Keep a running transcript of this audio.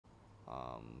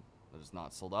That is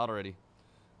not sold out already.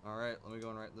 All right, let me go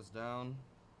and write this down.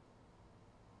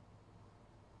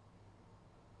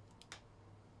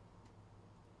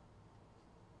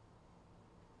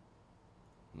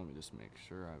 Let me just make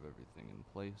sure I have everything in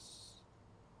place.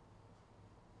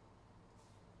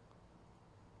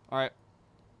 All right.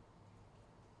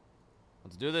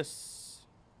 Let's do this.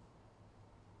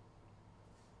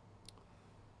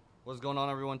 What's going on,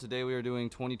 everyone? Today we are doing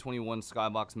 2021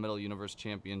 Skybox Metal Universe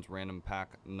Champions random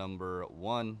pack number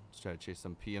 1. Let's try to chase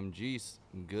some PMGs.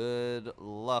 Good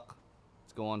luck.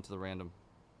 Let's go on to the random.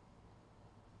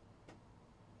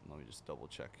 Let me just double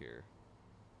check here.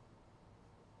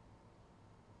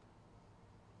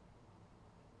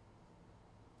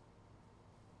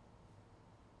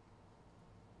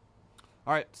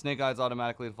 All right, Snake Eyes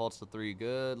automatically defaults to 3.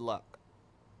 Good luck.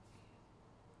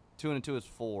 2 and a 2 is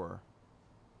 4.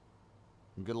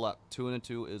 Good luck. 2 and a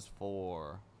 2 is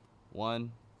 4.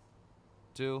 1,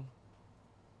 2,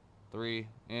 3,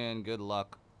 and good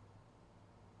luck.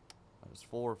 That is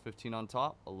 4. 15 on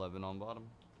top, 11 on bottom.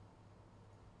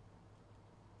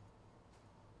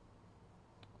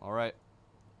 All right.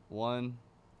 1,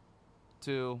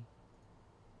 2,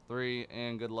 3,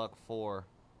 and good luck. 4.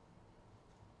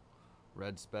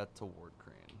 Red Speth to Ward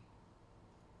Crane.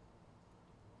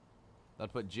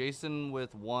 I'd put Jason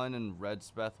with 1 and Red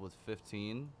Speth with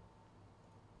 15.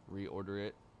 Reorder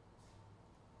it.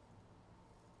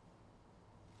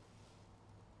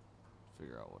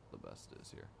 Figure out what the best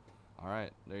is here. All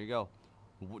right, there you go.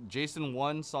 Jason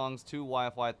 1, songs 2,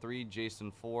 YFY 3,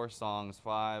 Jason 4, songs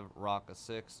 5, Rocka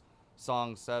 6,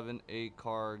 song 7, A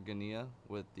Cargania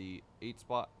with the 8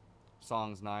 spot.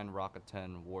 Songs 9, Rocka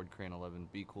 10, Ward Crane 11,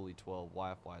 B Cooley 12,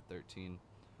 YFY 13,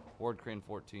 Ward Crane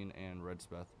 14, and Red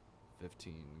Speth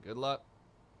 15. Good luck.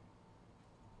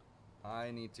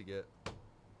 I need to get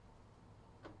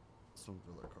some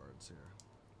filler cards here.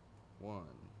 1,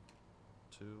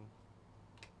 2,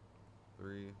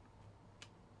 3,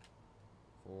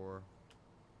 4,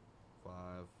 5,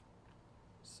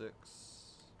 6,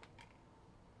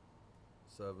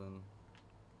 7,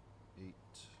 8, 9,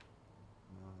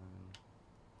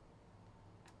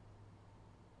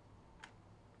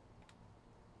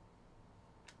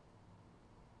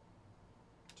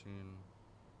 10.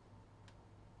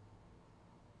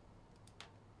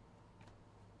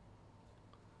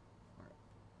 All right.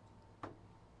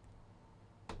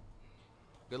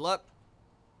 Good luck.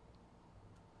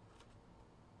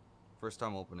 First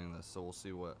time opening this, so we'll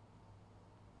see what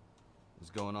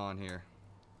is going on here.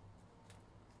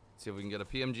 See if we can get a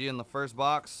PMG in the first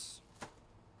box.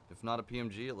 If not a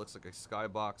PMG, it looks like a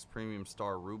Skybox Premium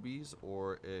Star Rubies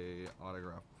or a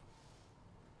autograph.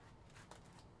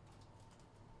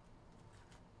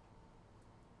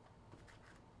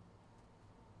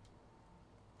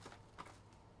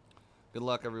 Good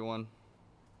luck, everyone.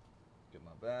 Get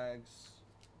my bags.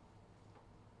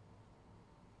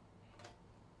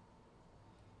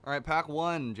 All right, pack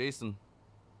 1, Jason.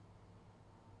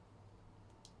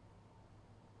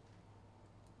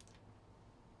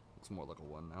 Looks more like a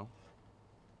 1 now.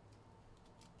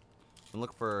 And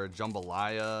look for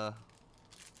jambalaya.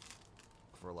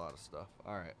 Look for a lot of stuff.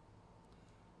 All right.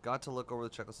 Got to look over the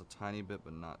checklist a tiny bit,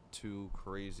 but not too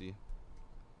crazy.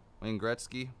 Wayne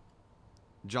Gretzky.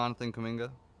 Jonathan Kuminga,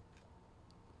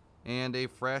 and a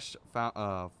fresh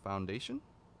foundation,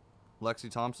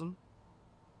 Lexi Thompson,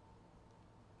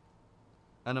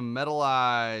 and a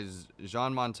metallized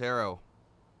Jean Montero.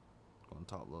 Go on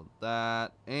top load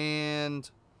that, and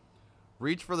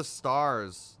reach for the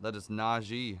stars. That is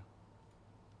Najee,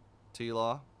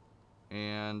 T-Law,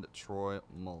 and Troy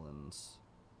Mullins.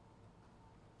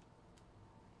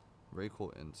 Very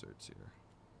cool inserts here.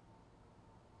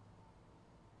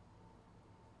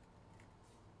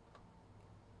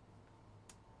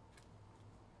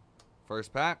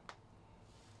 First pack.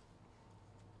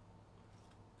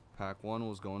 Pack 1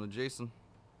 was going to Jason.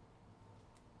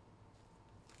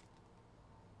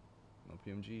 No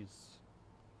PMGs.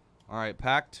 All right,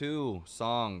 pack 2,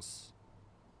 songs.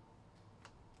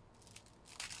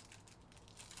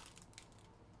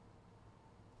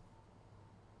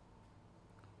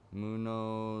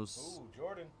 Munoz. Ooh,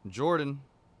 Jordan. Jordan.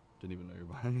 Didn't even know you're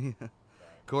behind me.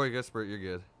 Corey Gispert, you're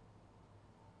good.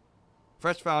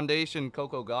 Fresh Foundation,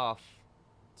 Coco Gauff.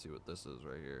 Let's see what this is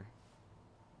right here.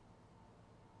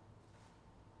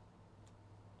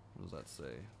 What does that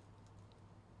say?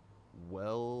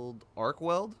 Weld, arc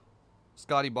weld?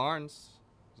 Scotty Barnes.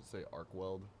 Does it say arc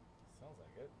weld? Sounds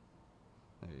like it.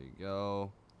 There you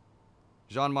go.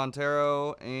 Jean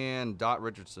Montero and Dot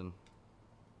Richardson.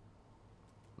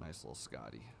 Nice little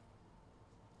Scotty.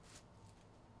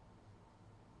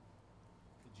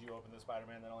 Did you open the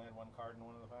Spider-Man that only had one card in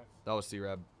one of the packs? That was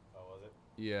C-Rab. Oh, was it?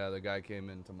 Yeah, the guy came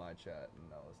into my chat,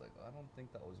 and I was like, I don't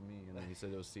think that was me. And then he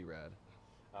said it was C-Rad.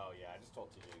 Oh, yeah. I just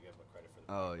told TJ to give him a credit for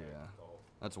the Oh, pack, yeah. goal.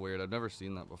 That's weird. I've never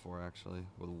seen that before, actually,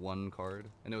 with one card.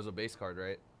 And it was a base card,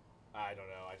 right? I don't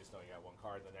know. I just know you got one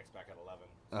card. The next pack had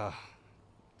 11.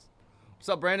 What's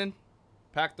up, Brandon?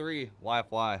 Pack 3,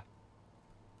 YFY.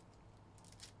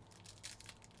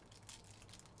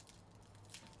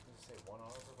 Did you say one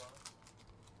auto per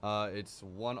box? It's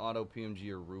one auto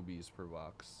PMG or rubies per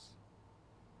box.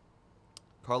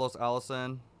 Carlos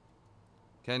Allison,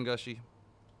 Ken Gushy,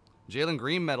 Jalen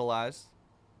Green metalized.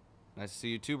 Nice to see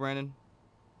you too, Brandon.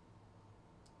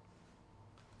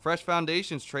 Fresh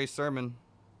Foundations, Trey Sermon.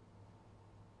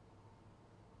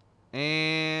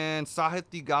 And Sahith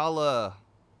Theegala.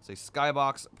 It's a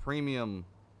Skybox Premium.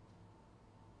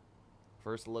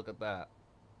 First look at that.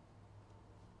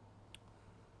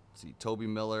 Let's see, Toby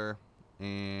Miller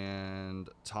and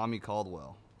Tommy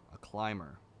Caldwell, a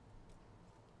climber.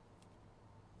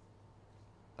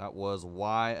 That was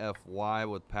YFY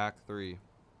with pack 3.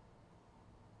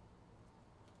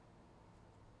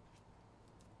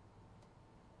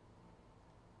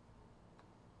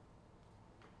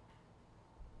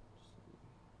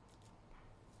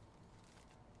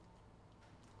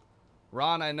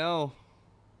 Ron, I know.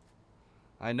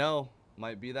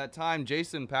 Might be that time.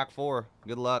 Jason, pack 4.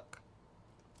 Good luck.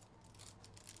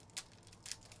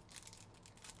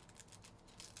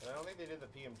 And I don't think they did the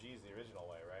PMGs the original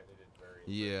way, right? They did very.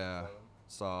 Yeah.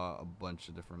 Saw a bunch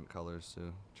of different colors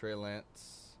too. Trey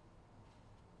Lance.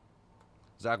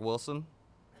 Zach Wilson.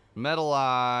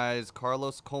 Metalized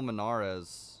Carlos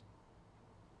Colmenares.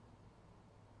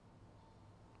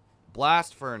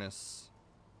 Blast Furnace.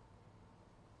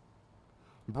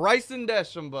 Bryson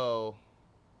DeChambeau.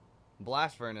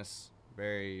 Blast Furnace.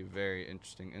 Very, very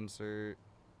interesting insert.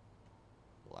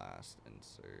 Blast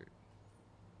insert.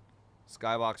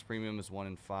 Skybox Premium is 1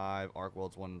 in 5.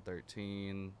 Arcworld's 1 in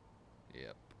 13.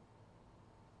 Yep.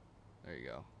 There you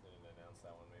go. Didn't announce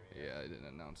that one, maybe. Yeah, I didn't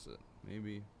announce it.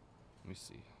 Maybe. Let me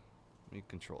see. Let me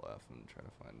Control F and try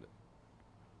to find it.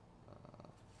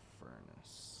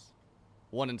 Furnace.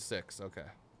 1 in 6. Okay.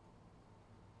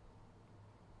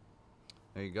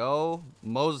 There you go.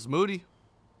 Moses Moody,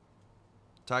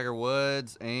 Tiger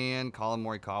Woods, and Colin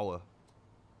Morikawa.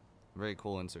 Very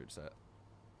cool insert set.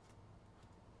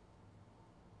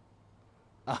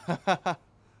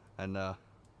 I know.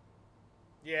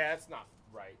 Yeah, it's not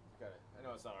right. I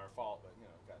know it's not our fault, but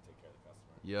gotta take care of the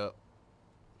customer. Yep.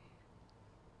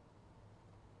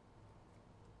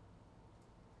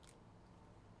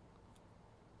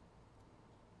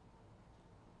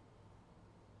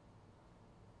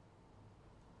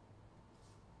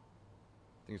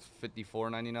 I think it's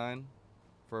 $54.99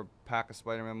 for a pack of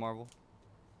Spider-Man Marvel.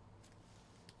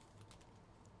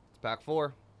 It's pack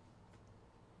 4.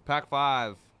 Pack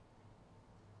 5.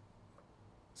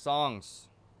 Songs.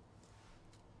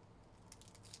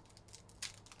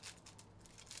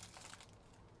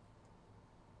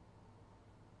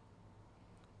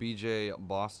 BJ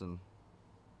Boston.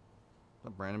 Is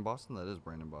that Brandon Boston? That is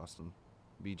Brandon Boston.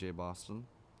 BJ Boston.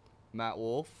 Matt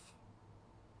Wolf.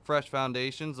 Fresh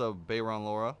Foundations of Bayron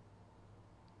Laura.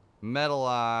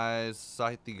 Metalized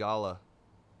Sahith Theegala.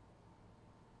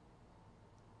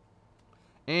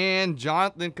 And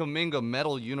Jonathan Kuminga,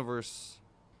 Metal Universe.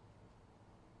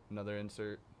 Another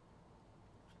insert.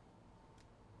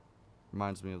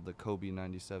 Reminds me of the Kobe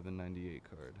 97-98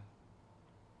 card.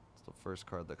 It's the first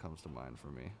card that comes to mind for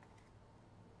me. A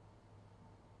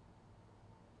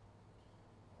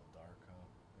little dark, huh?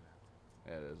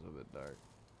 Yeah, it is a bit dark.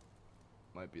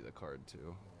 Might be the card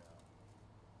too. Yeah.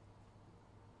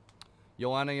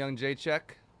 Joanna Young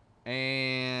Jacek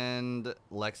and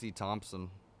Lexi Thompson.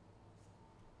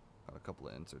 Got a couple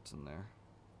of inserts in there.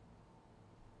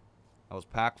 That was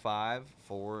pack 5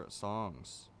 for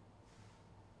songs.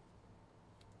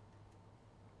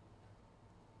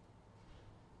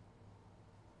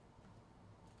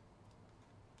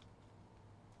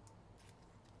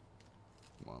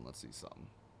 Come on, let's see something.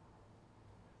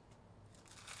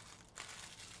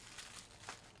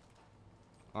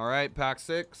 All right, pack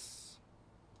 6.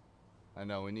 I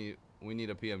know we need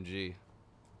a PMG.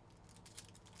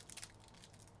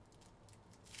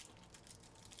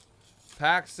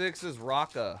 Pack 6 is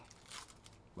Rocca,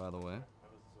 by the way.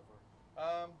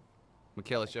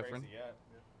 Michaela Schifrin. Yeah.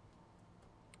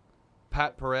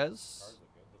 Pat Perez. Cards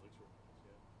look good.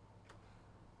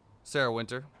 Sarah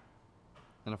Winter.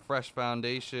 And a Fresh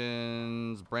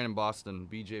Foundations, Brandon Boston,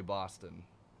 BJ Boston.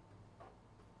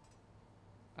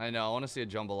 I know, I want to see a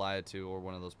Jambalaya too, or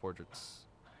one of those portraits.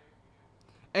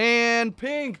 And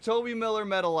pink, Toby Miller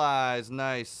metalized.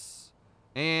 Nice.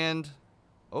 And,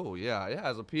 oh yeah, it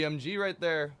has a PMG right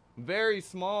there. Very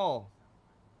small.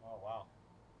 Oh, wow.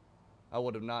 I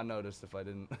would have not noticed if I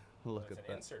didn't look It's at an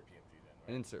that. insert PMG then,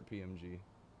 right? Insert PMG.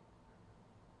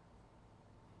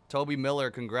 Toby Miller,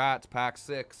 congrats, pack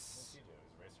 6. What's he do?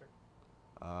 He's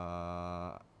a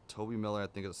racer? Toby Miller, I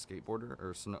think is a skateboarder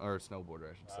or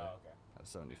snowboarder, I should say. Oh, okay. At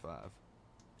 75.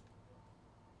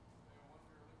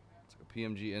 It's like a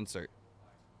PMG insert.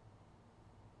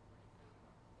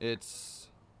 It's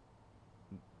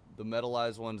the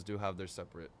metalized ones do have their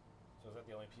separate. So is that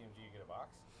the only PMG you get a box?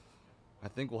 I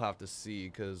think we'll have to see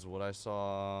because what I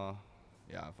saw,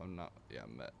 yeah, if I'm not, yeah,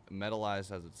 metalized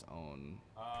has its own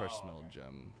personal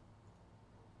gem.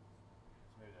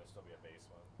 So maybe there'll still be a base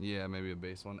one. Yeah, maybe a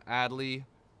base one. Adley,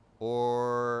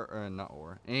 or not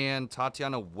or, and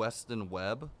Tatiana Weston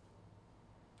Webb.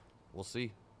 We'll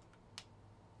see.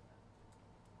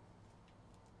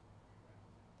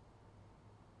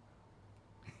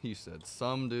 You said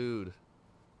some dude.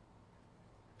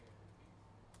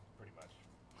 Pretty much.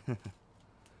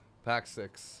 Pack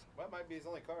 6. Well, that might be his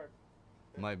only card.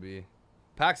 Might be.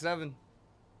 Pack 7.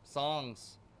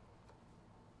 Songs.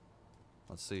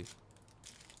 Let's see.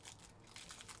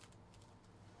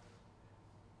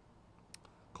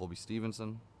 Colby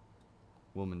Stevenson.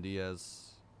 Wilman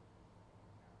Diaz.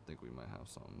 I think we might have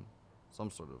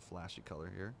some sort of flashy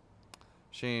color here.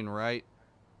 Shane Wright.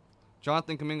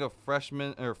 Jonathan Kuminga,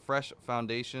 fresh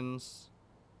foundations.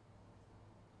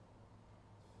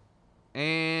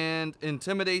 And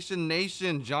Intimidation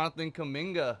Nation, Jonathan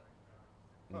Kuminga.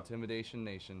 Intimidation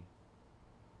Nation.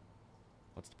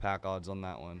 What's the pack odds on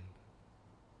that one?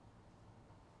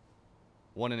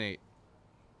 1 and 8.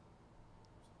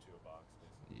 Two a box,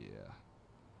 basically.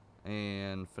 Yeah.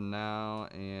 And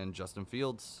Finau and Justin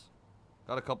Fields.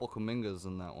 Got a couple Kumingas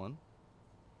in that one.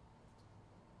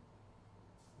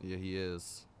 Yeah, he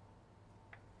is.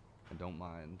 I don't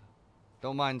mind.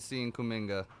 Don't mind seeing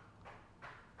Kuminga.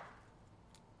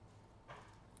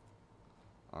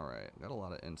 Alright, got a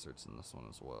lot of inserts in this one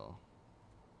as well.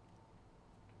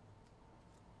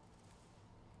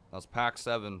 That was pack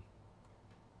 7.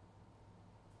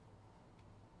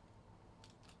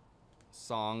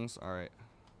 Songs, alright.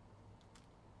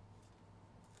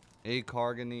 A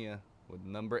Cargania with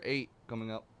number 8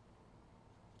 coming up.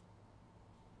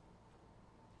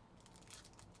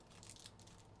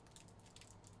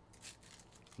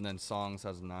 And then Songs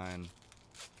has 9.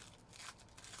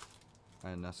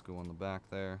 Ionescu on the back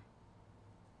there.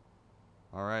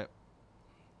 Alright.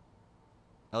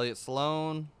 Elliott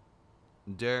Sloan.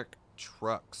 Derek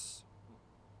Trucks.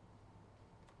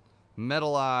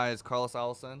 Metalized Carlos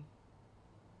Allison.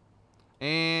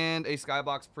 And a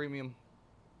Skybox Premium.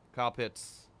 Kyle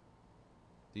Pitts.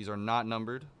 These are not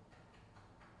numbered.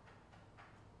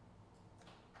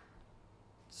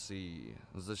 Let's see.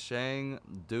 Zhang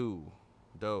Do.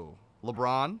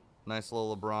 LeBron. Nice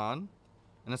little LeBron.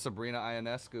 And a Sabrina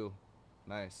Ionescu.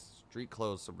 Nice. Street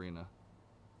clothes Sabrina.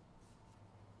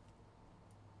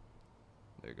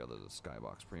 There you go. There's a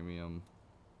Skybox Premium.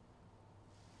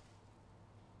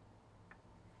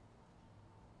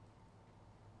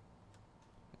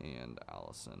 And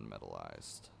Allison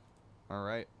metalized. All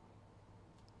right.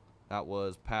 That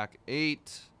was pack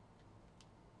 8.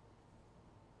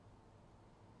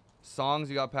 Songs,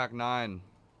 you got pack 9.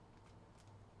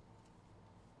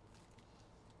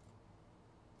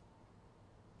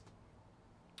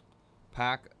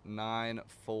 Pack 9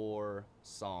 for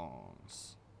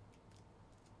songs.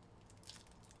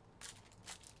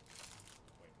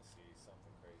 Wait to see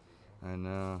something crazy here. I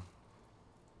know.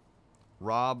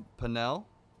 Rob Pennell.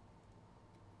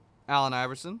 Allen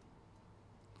Iverson.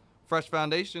 Fresh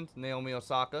Foundations, Naomi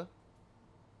Osaka.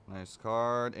 Nice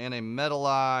card. And a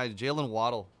metalized Jalen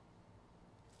Waddle.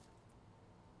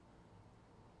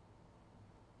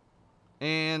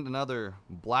 And another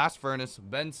Blast Furnace,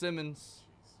 Ben Simmons.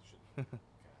 Jeez,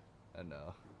 I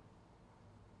know.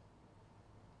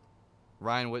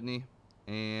 Ryan Whitney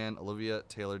and Olivia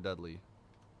Taylor-Dudley.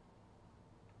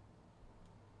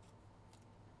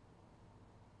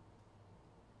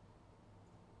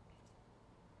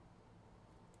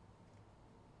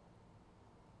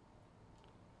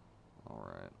 All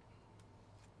right.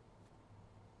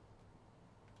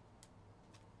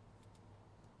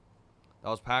 That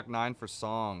was pack 9 for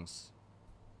songs.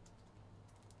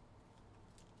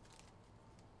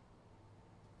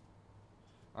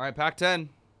 All right, pack 10.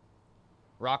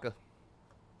 Rocka.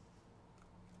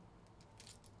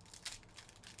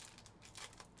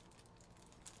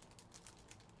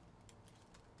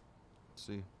 Let's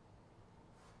see.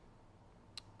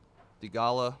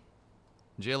 Digala.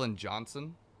 Jalen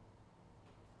Johnson.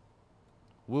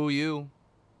 Woo you.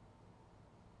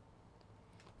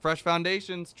 Fresh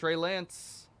Foundations, Trey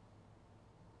Lance.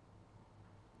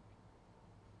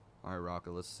 All right,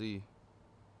 Rocka, let's see.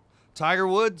 Tiger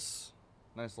Woods.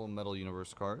 Nice little Metal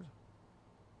Universe card.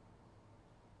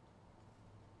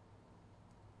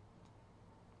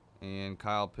 And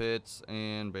Kyle Pitts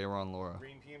and Bayron Lora.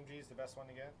 Green PMG is the best one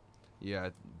to get? Yeah,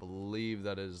 I believe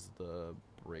that is the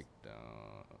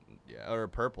breakdown. Yeah, or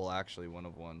purple, actually, one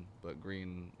of one. But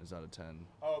green is out of 10.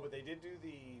 Oh, but they did do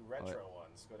the retro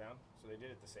ones. Go down. So they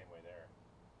did it the same way there.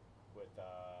 With,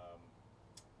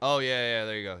 Oh, yeah,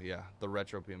 there you go. Yeah, the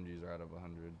retro PMGs are out of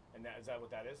 100. And is that what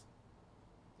that is?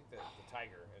 I think the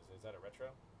Tiger, is that a retro?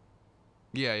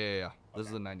 Yeah. This is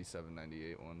Okay. the 97,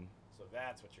 98 one. So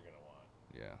that's what you're going to want.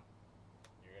 Yeah.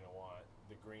 You're going to want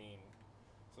the green.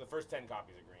 So the first 10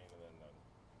 copies are green, and then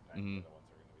the other ones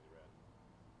are going to be the red.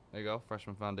 There you go.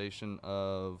 Freshman Foundation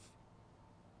of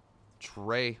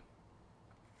Trey.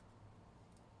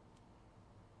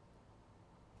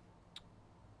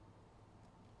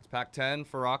 It's pack 10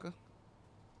 for Rocka.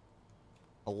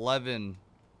 11.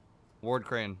 Ward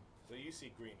Crane. So you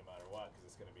see green no matter what, because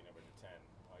it's going to be numbered to 10.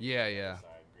 Yeah. Side,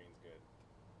 green's good.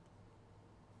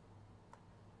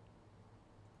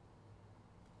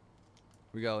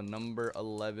 We go number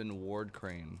 11, Ward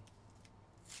Crane.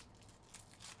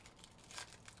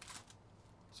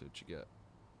 See what you get.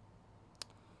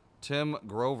 Tim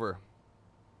Grover.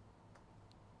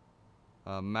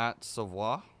 Matt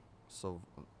Savoy. That's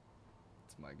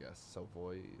my guess.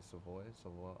 Savoy.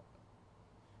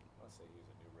 Let's say he's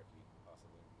a new rookie,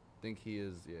 possibly. Think he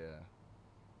is, yeah.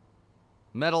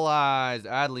 Metalized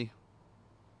Adley.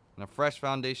 And a Fresh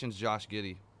Foundations Josh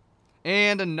Giddey.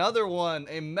 And another one,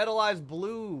 a metalized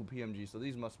blue PMG. So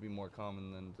these must be more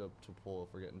common than to pull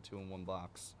if we're getting 2 in one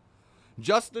box.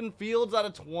 Justin Fields out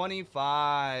of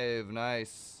 25.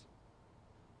 Nice.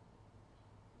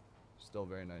 Still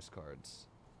very nice cards.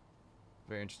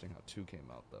 Very interesting how 2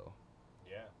 came out, though.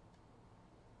 Yeah.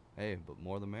 Hey, but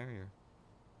more the merrier.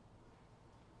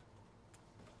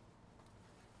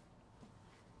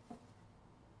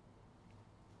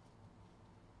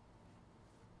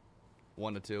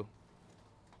 One to 2.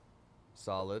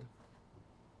 Solid.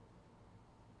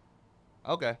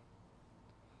 Okay.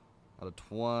 Out of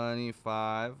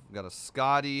 25. Got a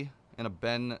Scotty and a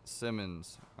Ben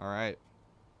Simmons. All right.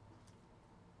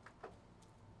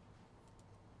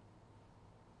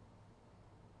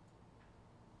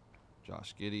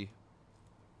 Josh Giddey.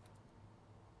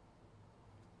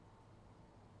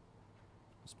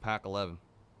 It's pack 11.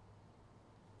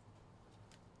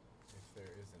 If there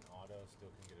is an auto, still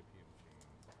can get a PMG.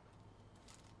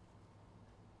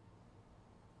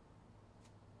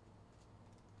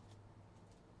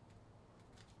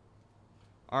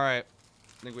 All right.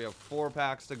 I think we have 4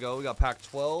 packs to go. We got pack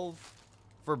 12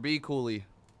 for B Cooley.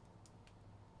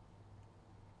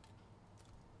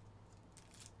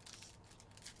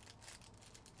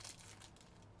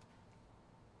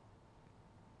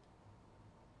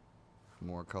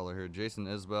 More color here. Jason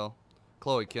Isbell.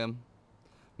 Chloe Kim.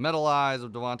 Metal Eyes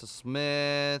of Devonta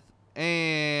Smith.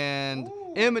 And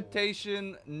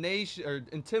Imitation Nation, or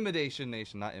Intimidation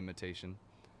Nation, not Imitation.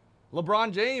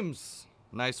 LeBron James.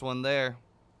 Nice one there.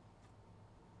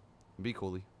 Be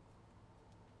Cooley.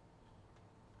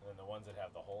 And then the ones that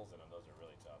have the holes in them, those are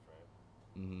really tough, right?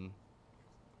 Mm-hmm.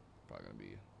 Probably going to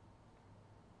be.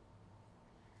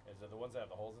 Is it the ones that have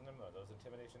the holes in them? Are those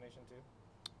Intimidation Nation too?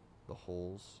 The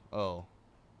holes. Oh.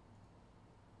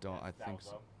 Don't I That think was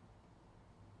so. them?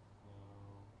 No,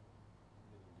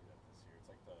 they didn't do that this year.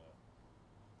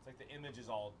 It's like the image is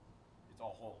all, it's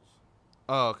all holes.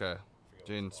 Oh, okay. I forget what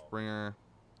Jaden it's called. Springer.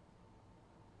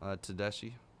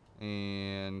 Tedeschi.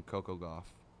 And Coco Goff.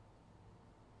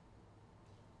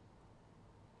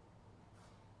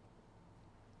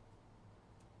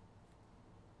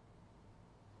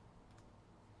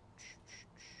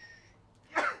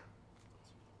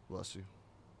 Bless you.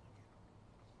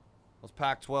 Let's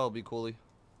pack 12, be Cooley.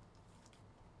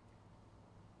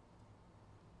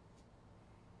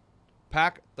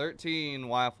 Pack 13,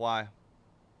 YFY.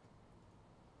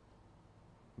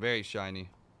 Very shiny.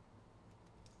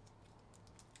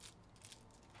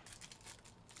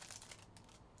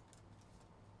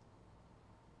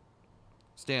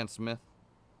 Stan Smith.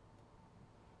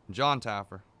 John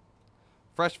Taffer.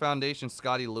 Fresh Foundation,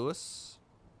 Scotty Lewis.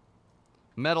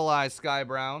 Metalized Sky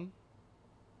Brown.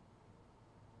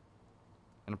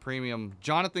 And a premium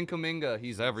Jonathan Kuminga.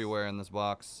 He's everywhere in this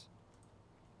box.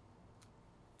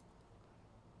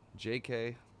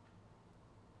 JK.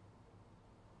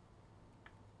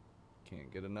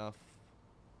 Can't get enough.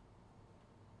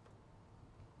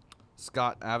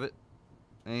 Scott Abbott,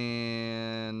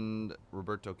 and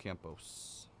Roberto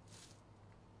Campos.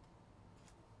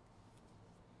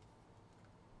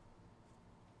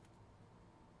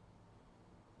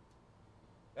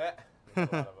 There's a lot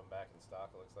of them back in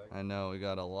stock, it looks like. I know, we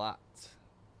got a lot.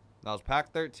 That was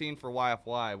pack 13 for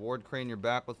YFY. Ward Crane, you're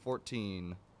back with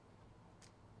 14.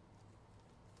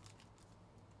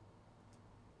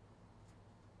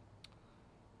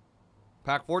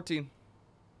 Pack 14.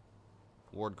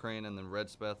 Ward Crane and then Red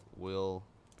Speth will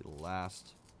be the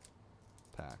last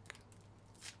pack.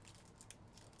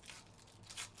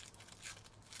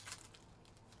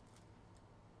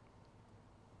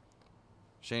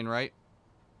 Shane Wright.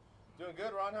 Doing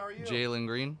good, Ron. How are you? Jalen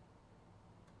Green.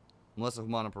 Melissa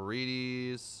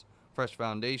Montaparides. Fresh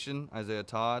Foundation. Isaiah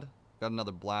Todd. Got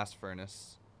another Blast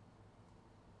Furnace.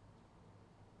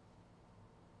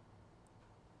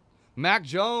 Mac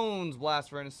Jones, Blast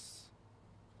Furnace.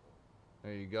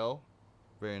 There you go.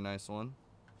 Very nice one.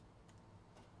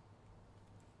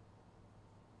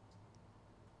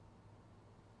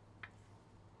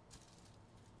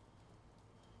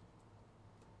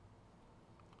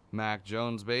 Mac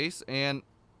Jones base and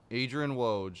Adrian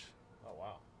Woj. Oh, wow.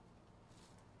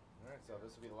 All right, so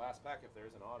this will be the last pack if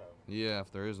there's an auto. Yeah,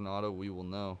 if there is an auto, we will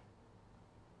know.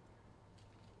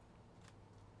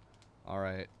 All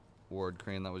right, Ward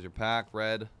Crane, that was your pack.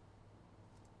 Red.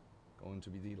 Going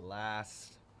to be the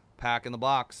last pack in the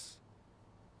box.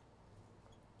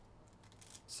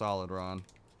 Solid, Ron.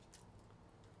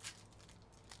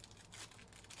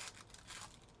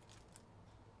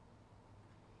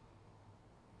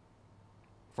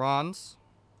 Franz.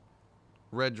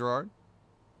 Red Gerard.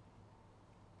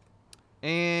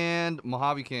 And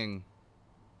Mojave King.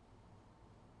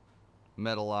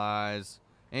 Metalize.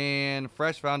 And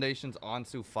Fresh Foundations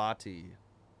Ansu Fati.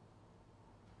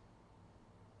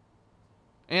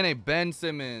 And a Ben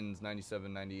Simmons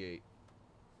 97-98.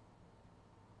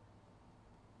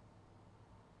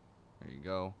 There you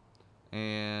go.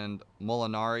 And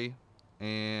Molinari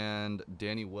and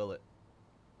Danny Willett.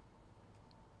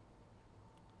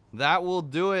 That will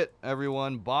do it,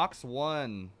 everyone. Box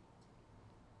 1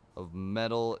 of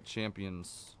Metal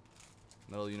Champions.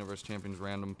 Metal Universe Champions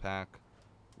Random Pack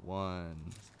 1.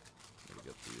 Let me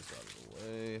get these out of the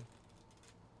way.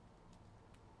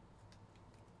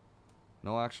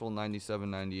 No actual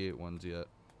 97-98 ones yet.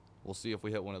 We'll see if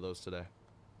we hit one of those today.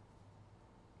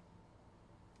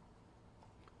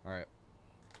 All right.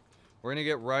 We're going to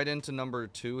get right into number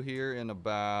 2 here in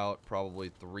about probably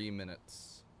 3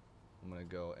 minutes. I'm going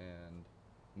to go and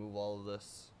move all of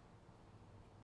this.